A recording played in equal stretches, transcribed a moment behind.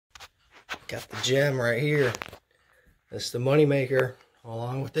Got the gem right here. This is the money maker,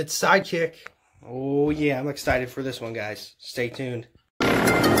 along with its sidekick. Oh yeah, I'm excited for this one, guys. Stay tuned.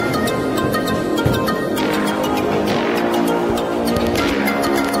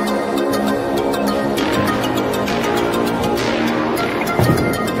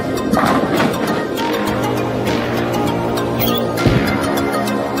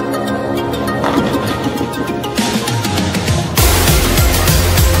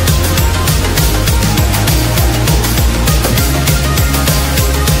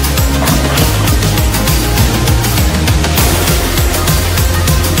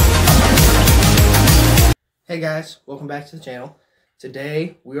 Hey guys, welcome back to the channel.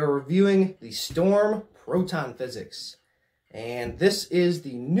 Today we are reviewing the Storm Proton Physix, and this is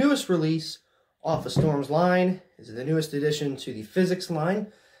the newest release off of Storm's line. This is the newest addition to the Physix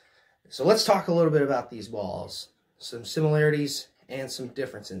line. So let's talk a little bit about these balls, some similarities and some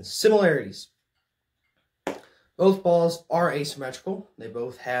differences. Similarities: both balls are asymmetrical. They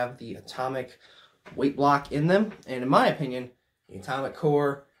both have the atomic weight block in them, and in my opinion, the atomic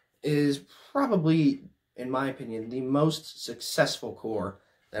core is probably, in my opinion, the most successful core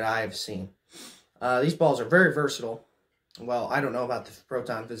that I have seen. These balls are very versatile. Well, I don't know about the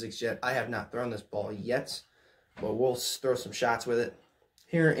Proton Physix yet. I have not thrown this ball yet, but we'll throw some shots with it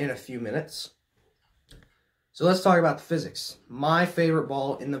here in a few minutes. So let's talk about the Physix. My favorite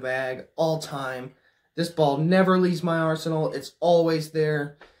ball in the bag all time. This ball never leaves my arsenal. It's always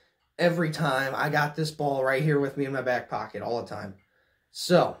there every time. I got this ball right here with me in my back pocket all the time.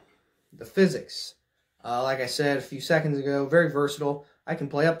 So, the Physix. Like I said a few seconds ago, very versatile. I can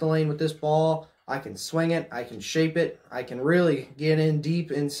play up the lane with this ball. I can swing it. I can shape it. I can really get in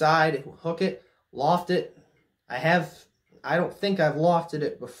deep inside, hook it, loft it. I don't think I've lofted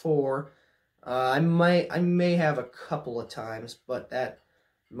it before. I may have a couple of times, but that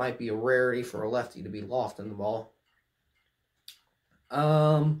might be a rarity for a lefty to be lofting the ball.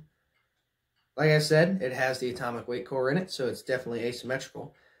 Like I said, it has the atomic weight core in it, so it's definitely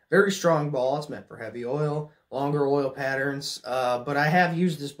asymmetrical. Very strong ball. It's meant for heavy oil, longer oil patterns. But I have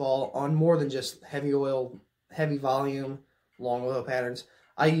used this ball on more than just heavy oil, heavy volume, long oil patterns.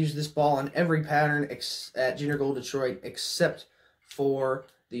 I use this ball on every pattern at Junior Gold Detroit except for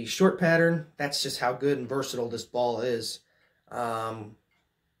the short pattern. That's just how good and versatile this ball is.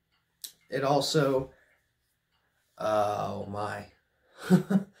 It also, oh my,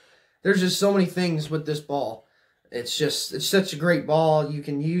 there's just so many things with this ball. It's such a great ball. You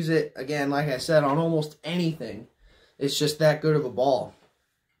can use it, again, like I said, on almost anything. It's just that good of a ball.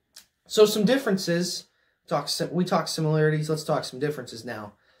 So some differences. We talk similarities. Let's talk some differences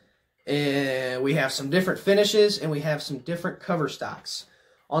now. And we have some different finishes, and we have some different cover stocks.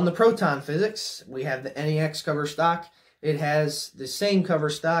 On the Proton Physix, we have the NEX cover stock. It has the same cover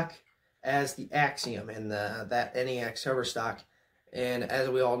stock as the Axiom, and that NEX cover stock, and as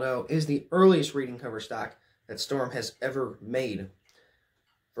we all know, is the earliest reading cover stock that Storm has ever made.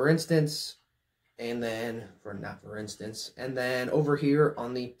 For instance, and then over here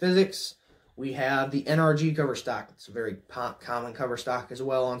on the Physix, we have the NRG cover stock. It's a very common cover stock as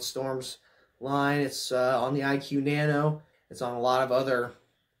well on Storm's line. It's on the IQ Nano. It's on a lot of other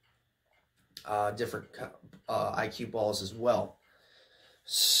different IQ balls as well.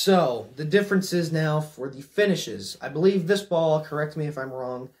 So, the differences now for the finishes. I believe this ball, correct me if I'm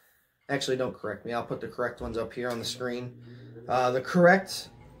wrong. Actually, don't correct me. I'll put the correct ones up here on the screen. The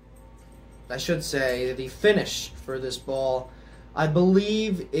finish for this ball, I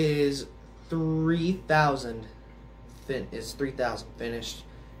believe, is 3,000. Is 3,000 finished,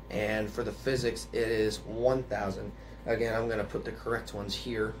 and for the Physix, it is 1,000. Again, I'm going to put the correct ones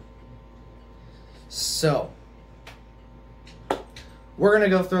here. So, we're going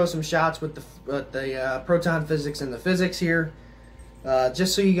to go throw some shots with the Proton Physix and the Physix here.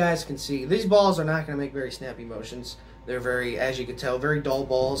 Just so you guys can see, these balls are not going to make very snappy motions. They're very, as you can tell, very dull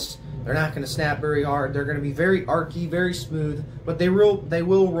balls. They're not going to snap very hard. They're going to be very archy, very smooth, but they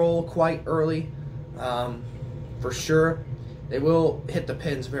will roll quite early, for sure. They will hit the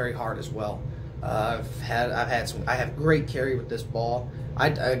pins very hard as well. I have great carry with this ball.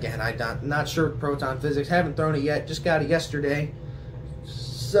 I'm not sure with Proton Physix. Haven't thrown it yet. Just got it yesterday.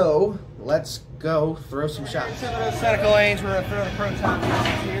 So let's go throw some shots. Some of those Seneca lanes, we're going to throw the Proton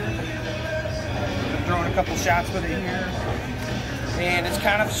Physix here. We're throwing a couple shots with it here. And it's a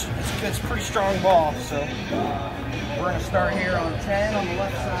pretty strong ball. So we're going to start here on 10 on the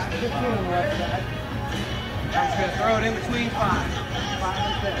left side, 15 on the left side. I'm just going to throw it in between 5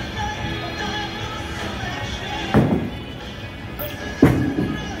 and 10.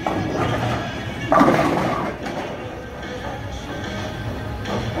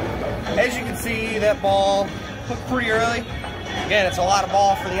 as you can see, that ball hooked pretty early. Again, it's a lot of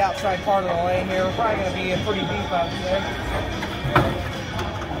ball for the outside part of the lane here. We're probably going to be in pretty deep, I would say.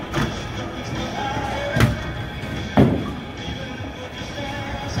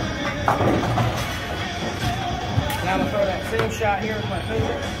 Now I'm going to throw that same shot here with my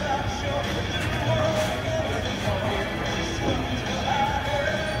Physix.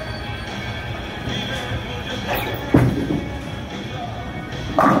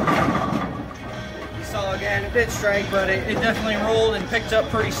 You saw again, it did strike, but it definitely rolled and picked up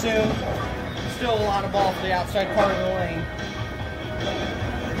pretty soon. Still a lot of ball for the outside part of the lane.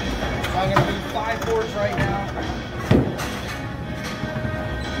 So I'm going to do 5 boards right now.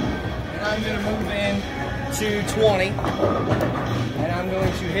 And I'm going to move in to 20. And I'm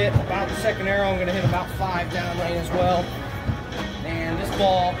going to hit about the second arrow. I'm going to hit about 5 down lane as well. And this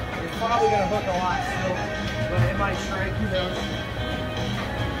ball is probably going to hook a lot still, but it might strike, who knows.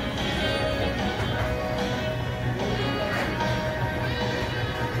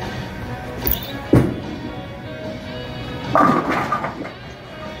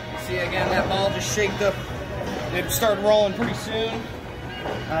 See, again, that ball just shaped up. It started rolling pretty soon.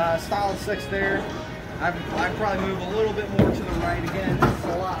 Solid 6 there. I'd probably move a little bit more to the right again. It's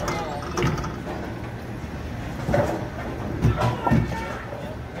a lot of ball.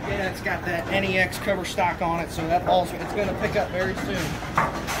 Again, it's got that NEX cover stock on it, so that ball's it's going to pick up very soon.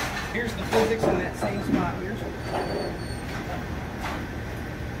 Here's the Physix in that same spot here.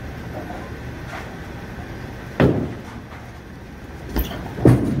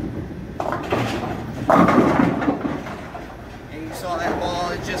 Saw that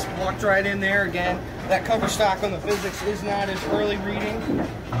ball, it just walked right in there again. That cover stock on the Physix is not as early reading.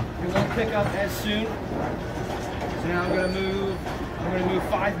 It won't pick up as soon. So now I'm going to move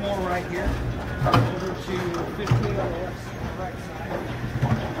 5 more right here. Over to 15 on the right side.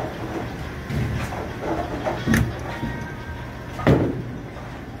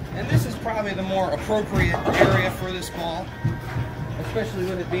 And this is probably the more appropriate area for this ball, especially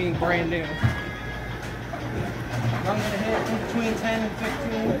with it being brand new. I'm going to hit in between 10 and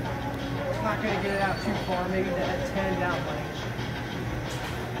 15. I'm not going to get it out too far, maybe at 10 down lane.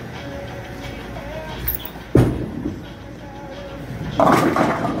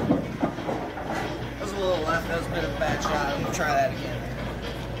 That was a little left, that was a bit of a bad shot. I'm going to try that again.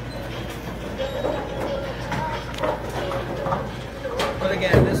 But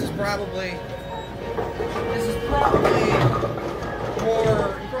again, this is probably more,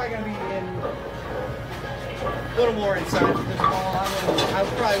 you're probably going to be in a little more inside with this ball. I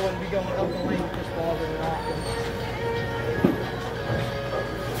probably wouldn't be going up the lane with this ball very often.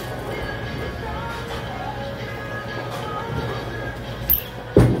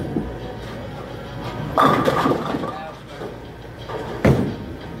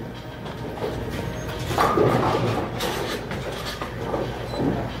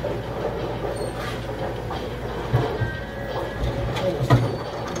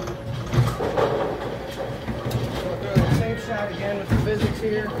 Again with the Physix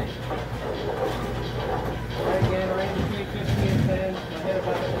here. Right again, right in between 15 and 10. My head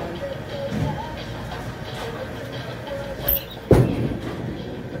about 10.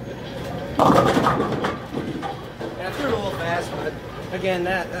 Yeah, I threw it a little fast, but again,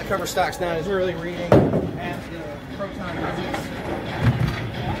 that cover stock's not as early reading as the Proton Physix.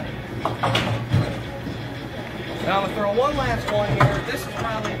 Now I'm going to throw one last one here. This is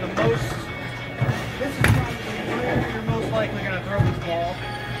probably the most, you're most likely going to throw this ball,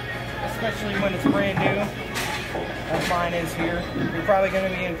 especially when it's brand new, as mine is here. You're probably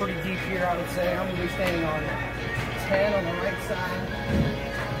going to be in pretty deep here, I would say. I'm going to be standing on 10 on the right side.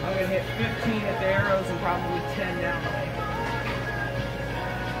 I'm going to hit 15 at the arrows and probably 10 down the lane.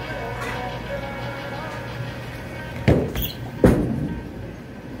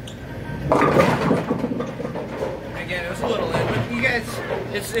 Again, it was a little in, but you guys,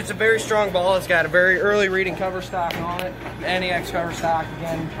 it's a very strong ball. It's got a very early reading cover stock on it. NEX cover stock,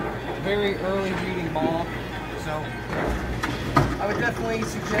 again, very early reading ball. So I would definitely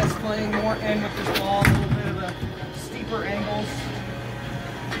suggest playing more in with this ball, a little bit of the steeper angles.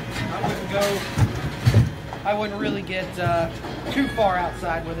 I wouldn't really get too far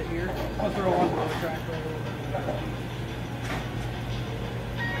outside with it here. I'll throw one more track for a little bit.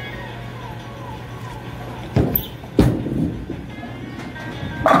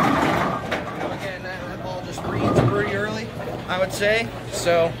 Again, that ball just reads pretty early, I would say.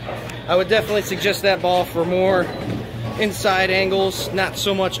 So I would definitely suggest that ball for more inside angles, not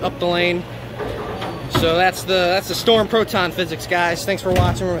so much up the lane. So that's the Storm Proton Physix, guys. Thanks for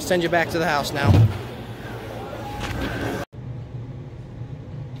watching. We're gonna send you back to the house now.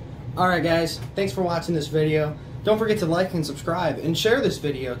 Alright guys, thanks for watching this video. Don't forget to like and subscribe and share this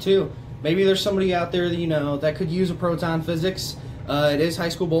video too. Maybe there's somebody out there that you know that could use a Proton Physics. It is high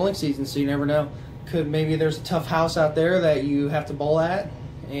school bowling season, so you never know. Maybe there's a tough house out there that you have to bowl at,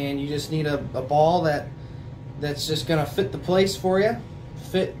 and you just need a ball that's just gonna fit the place for you,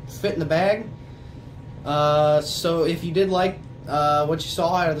 fit in the bag. So if you did like what you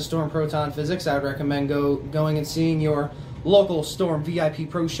saw out of the Storm Proton Physics, I would recommend going and seeing your local Storm VIP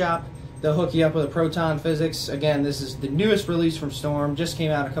Pro Shop. They'll hook you up with a Proton Physics. Again, this is the newest release from Storm, just came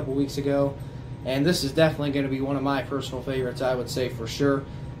out a couple weeks ago, and this is definitely going to be one of my personal favorites, I would say for sure.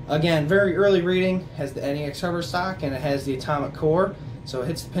 Again, very early reading, has the NEX cover stock, and it has the atomic core, so it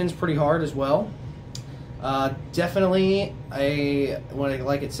hits the pins pretty hard as well. Definitely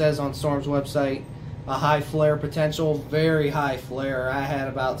like it says on Storm's website, a high flare potential, very high flare. I had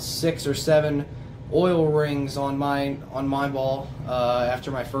about 6 or 7 oil rings on my ball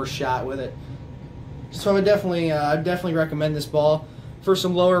after my first shot with it. So I definitely recommend this ball for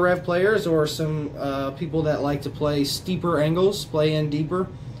some lower rev players or some people that like to play steeper angles, play in deeper,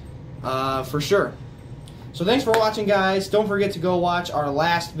 for sure. So thanks for watching, guys. Don't forget to go watch our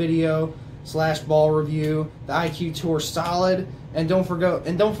last video / ball review, the IQ Tour Solid, and don't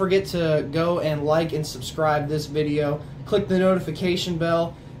forget to go and like and subscribe this video. Click the notification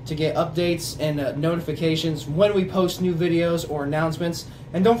bell to get updates and notifications when we post new videos or announcements.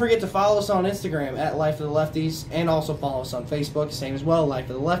 And don't forget to follow us on Instagram at Life of the Lefties, and also follow us on Facebook, same as well, Life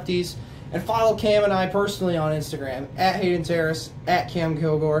of the Lefties. And follow Cam and I personally on Instagram at Hayden Terrace, at Cam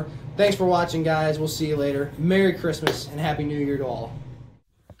Kilgore. Thanks for watching, guys. We'll see you later. Merry Christmas and Happy New Year to all.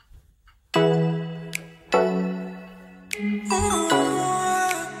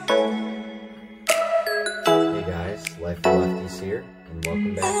 Hey guys, Life of the Lefties here, and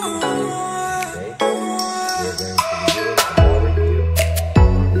welcome back